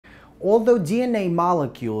although DNA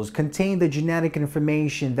molecules contain the genetic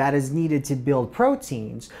information that is needed to build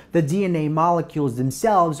proteins, the DNA molecules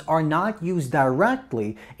themselves are not used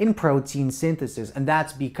directly in protein synthesis, and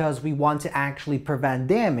that's because we want to actually prevent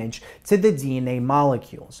damage to the DNA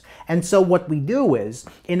molecules. And so what we do is,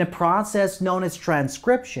 in a process known as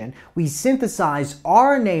transcription, we synthesize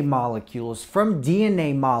RNA molecules from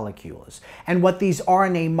DNA molecules. And what these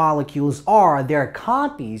RNA molecules are, they're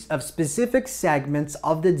copies of specific segments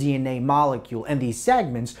of the DNA molecule, and these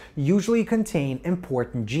segments usually contain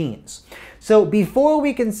important genes. So before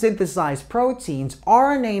we can synthesize proteins,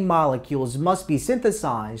 RNA molecules must be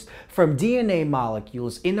synthesized from DNA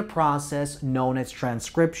molecules in a process known as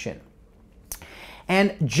transcription.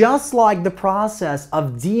 And just like the process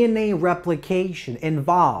of DNA replication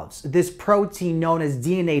involves this protein known as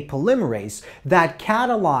DNA polymerase that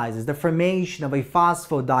catalyzes the formation of a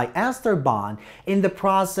phosphodiester bond in the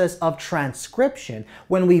process of transcription,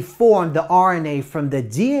 when we form the RNA from the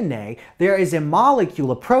DNA, there is a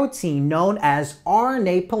molecule, a protein known as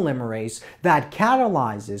RNA polymerase that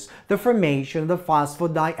catalyzes the formation of the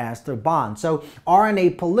phosphodiester bond. So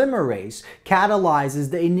RNA polymerase catalyzes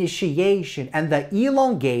the initiation and the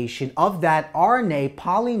elongation of that RNA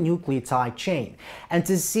polynucleotide chain. And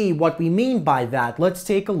to see what we mean by that, let's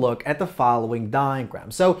take a look at the following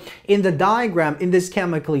diagram. So in the diagram, in this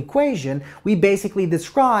chemical equation, we basically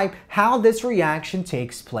describe how this reaction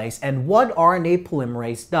takes place and what RNA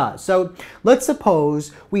polymerase does. So let's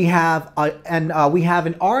suppose we have an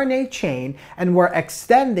RNA chain, and we're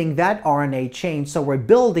extending that RNA chain, so we're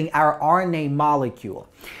building our RNA molecule.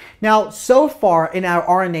 Now, so far in our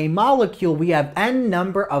RNA molecule, we have n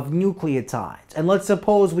number of nucleotides. And let's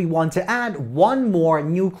suppose we want to add one more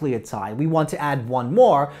nucleotide. We want to add one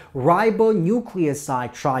more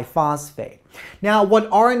ribonucleoside triphosphate. Now, what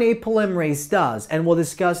RNA polymerase does, and we'll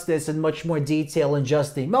discuss this in much more detail in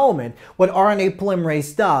just a moment, what RNA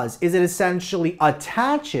polymerase does is it essentially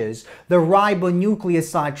attaches the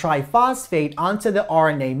ribonucleoside triphosphate onto the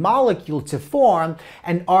RNA molecule to form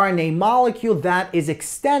an RNA molecule that is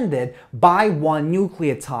extended by one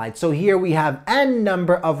nucleotide. So here we have n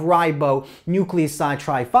number of ribonucleoside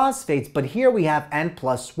triphosphates, but here we have n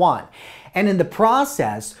plus 1. And in the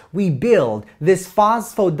process, we build this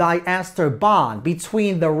phosphodiester bond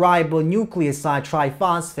between the ribonucleoside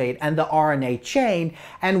triphosphate and the RNA chain,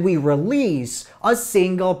 and we release a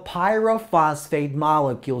single pyrophosphate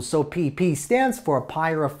molecule. So PP stands for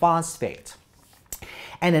pyrophosphate.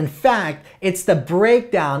 And in fact, it's the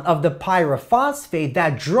breakdown of the pyrophosphate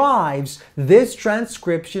that drives this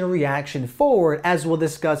transcription reaction forward, as we'll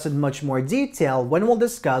discuss in much more detail when we'll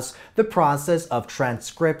discuss the process of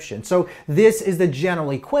transcription. So this is the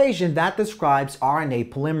general equation that describes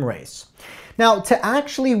RNA polymerase. Now, to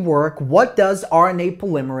actually work, what does RNA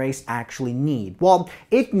polymerase actually need? Well,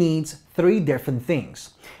 it needs three different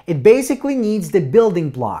things. It basically needs the building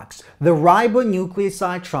blocks, the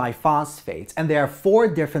ribonucleoside triphosphates, and there are four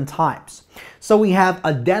different types. So we have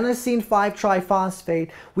adenosine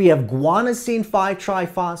 5-triphosphate, we have guanosine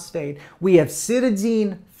 5-triphosphate, we have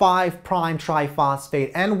cytidine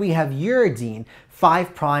 5'-triphosphate, and we have uridine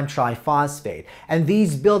 5'-triphosphate. And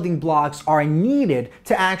these building blocks are needed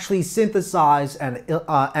to actually synthesize and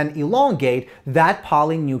elongate that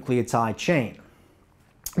polynucleotide chain.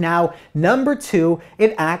 Now, number two,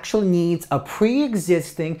 it actually needs a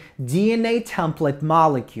pre-existing DNA template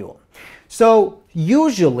molecule. So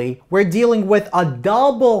usually we're dealing with a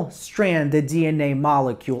double-stranded DNA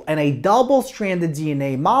molecule, and a double-stranded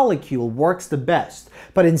DNA molecule works the best.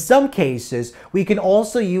 But in some cases, we can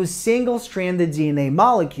also use single-stranded DNA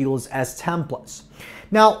molecules as templates.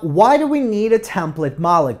 Now, why do we need a template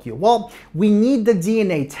molecule? Well, we need the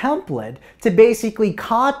DNA template to basically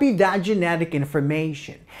copy that genetic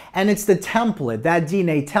information. And it's the template, that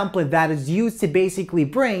DNA template, that is used to basically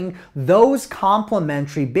bring those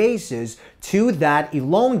complementary bases to that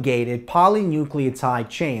elongated polynucleotide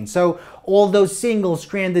chain. So although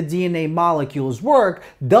single-stranded DNA molecules work,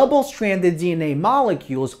 double-stranded DNA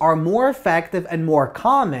molecules are more effective and more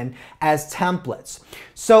common as templates.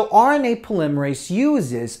 So RNA polymerase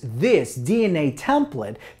uses this DNA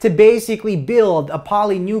template to basically build a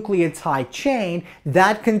polynucleotide chain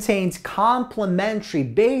that contains complementary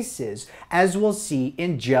bases, as we'll see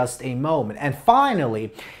in just a moment. And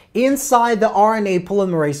finally, inside the RNA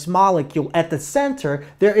polymerase molecule at the center,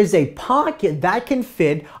 there is a pocket that can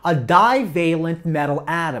fit a divalent metal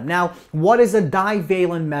atom. Now, what is a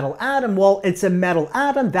divalent metal atom? Well, it's a metal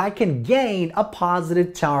atom that can gain a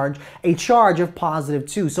positive charge, a charge of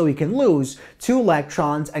 +2. So we can lose 2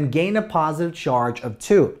 electrons and gain a positive charge of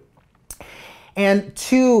 2. And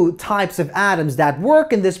two types of atoms that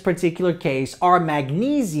work in this particular case are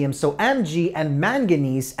magnesium, so Mg, and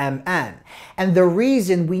manganese, Mn. And the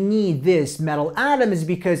reason we need this metal atom is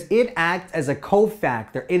because it acts as a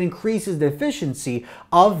cofactor. It increases the efficiency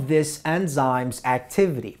of this enzyme's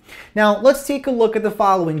activity. Now, let's take a look at the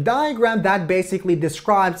following diagram that basically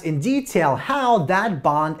describes in detail how that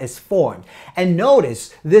bond is formed. And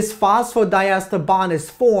notice this phosphodiester bond is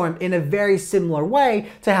formed in a very similar way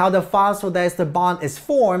to how the phosphodiester bond is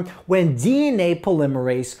formed when DNA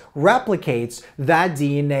polymerase replicates that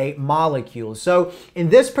DNA molecule. So in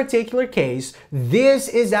this particular case, this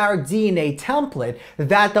is our DNA template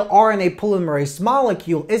that the RNA polymerase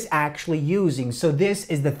molecule is actually using. So this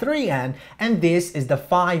is the 3' and this is the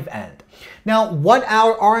 5'. Now, what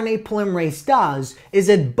our RNA polymerase does is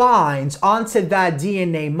it binds onto that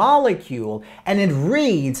DNA molecule and it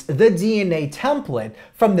reads the DNA template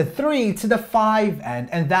from the 3 to the 5',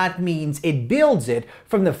 and that means it builds it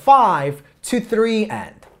from the 5 to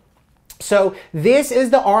 3'. So this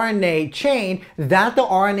is the RNA chain that the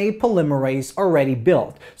RNA polymerase already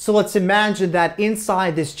built. So let's imagine that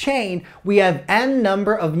inside this chain we have n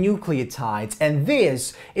number of nucleotides, and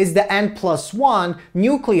this is the n+1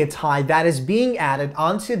 nucleotide that is being added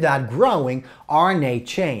onto that growing RNA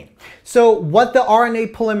chain. So what the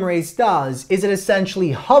RNA polymerase does is it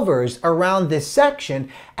essentially hovers around this section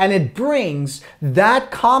and it brings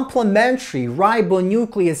that complementary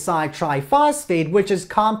ribonucleoside triphosphate, which is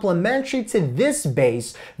complementary to this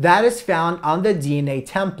base that is found on the DNA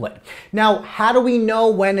template. Now, how do we know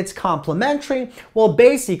when it's complementary? Well,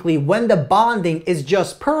 basically, when the bonding is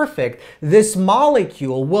just perfect, this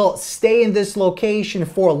molecule will stay in this location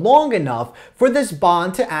for long enough for this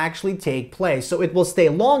bond to actually take place. So it will stay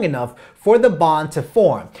long enough for the bond to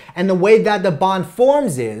form. And the way that the bond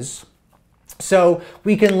forms is, so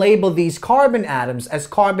we can label these carbon atoms as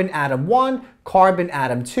carbon atom 1, carbon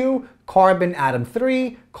atom 2, carbon atom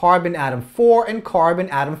 3, carbon atom 4, and carbon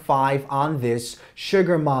atom 5 on this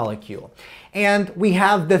sugar molecule. And we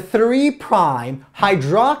have the 3'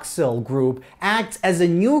 hydroxyl group acts as a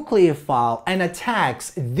nucleophile and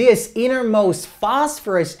attacks this innermost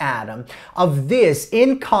phosphorus atom of this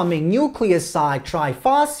incoming nucleoside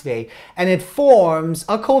triphosphate, and it forms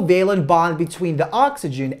a covalent bond between the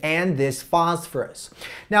oxygen and this phosphorus.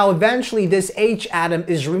 Now, eventually this H atom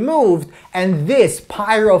is removed and this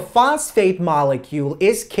pyrophosphate molecule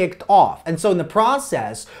is kicked off. And so in the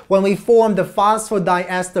process, when we form the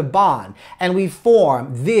phosphodiester bond and we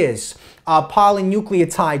form this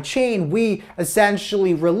polynucleotide chain, we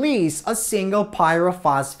essentially release a single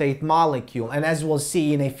pyrophosphate molecule. And as we'll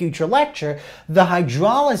see in a future lecture, the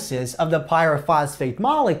hydrolysis of the pyrophosphate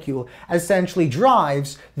molecule essentially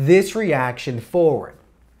drives this reaction forward.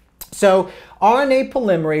 So RNA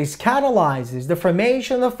polymerase catalyzes the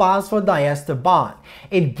formation of the phosphodiester bond.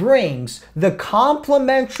 It brings the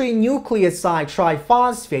complementary nucleoside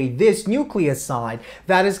triphosphate, this nucleoside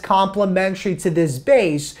that is complementary to this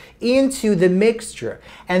base, into the mixture.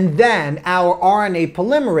 And then our RNA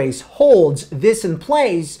polymerase holds this in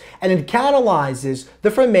place and it catalyzes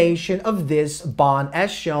the formation of this bond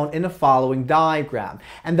as shown in the following diagram.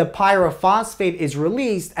 And the pyrophosphate is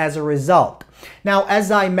released as a result. Now,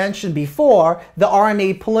 as I mentioned before, the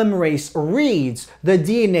RNA polymerase reads the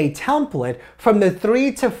DNA template from the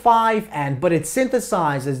 3 to 5 end, but it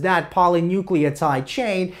synthesizes that polynucleotide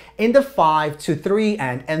chain in the 5 to 3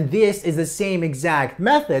 end. And this is the same exact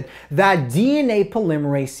method that DNA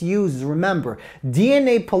polymerase uses. Remember,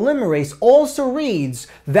 DNA polymerase also reads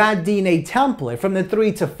that DNA template from the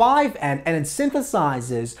 3 to 5 end, and it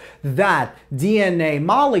synthesizes that DNA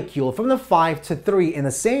molecule from the 5 to 3 in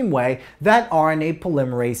the same way that RNA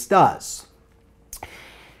polymerase does.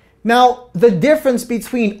 Now, the difference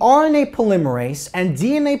between RNA polymerase and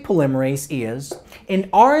DNA polymerase is, in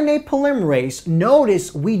RNA polymerase,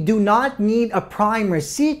 notice we do not need a primer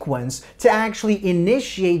sequence to actually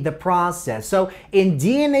initiate the process. So in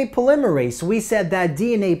DNA polymerase, we said that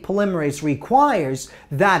DNA polymerase requires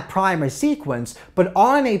that primer sequence, but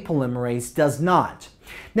RNA polymerase does not.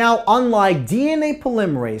 Now, unlike DNA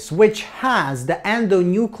polymerase, which has the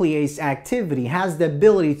endonuclease activity, has the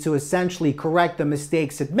ability to essentially correct the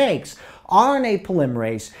mistakes it makes, RNA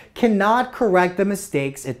polymerase cannot correct the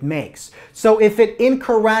mistakes it makes. So if it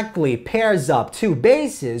incorrectly pairs up two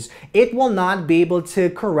bases, it will not be able to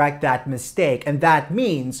correct that mistake. And that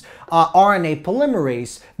means RNA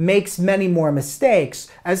polymerase makes many more mistakes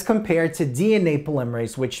as compared to DNA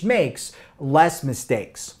polymerase, which makes less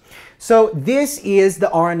mistakes. So this is the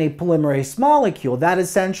RNA polymerase molecule that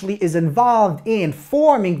essentially is involved in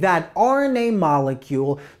forming that RNA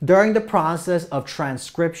molecule during the process of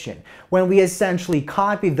transcription. When we essentially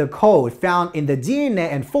copy the code found in the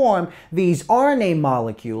DNA and form these RNA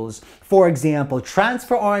molecules, for example,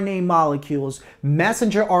 transfer RNA molecules,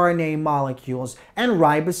 messenger RNA molecules, and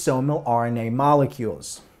ribosomal RNA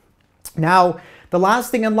molecules. Now, the last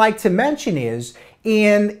thing I'd like to mention is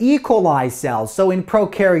in E. coli cells, so in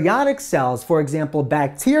prokaryotic cells, for example,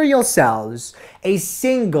 bacterial cells, a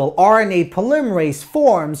single RNA polymerase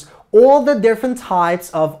forms all the different types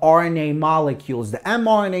of RNA molecules, the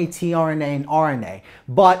mRNA, tRNA, and RNA.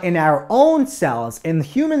 But in our own cells, in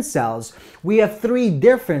human cells, we have three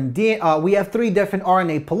different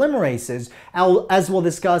RNA polymerases, as we'll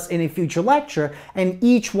discuss in a future lecture, and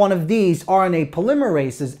each one of these RNA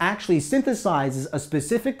polymerases actually synthesizes a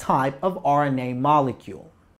specific type of RNA molecule.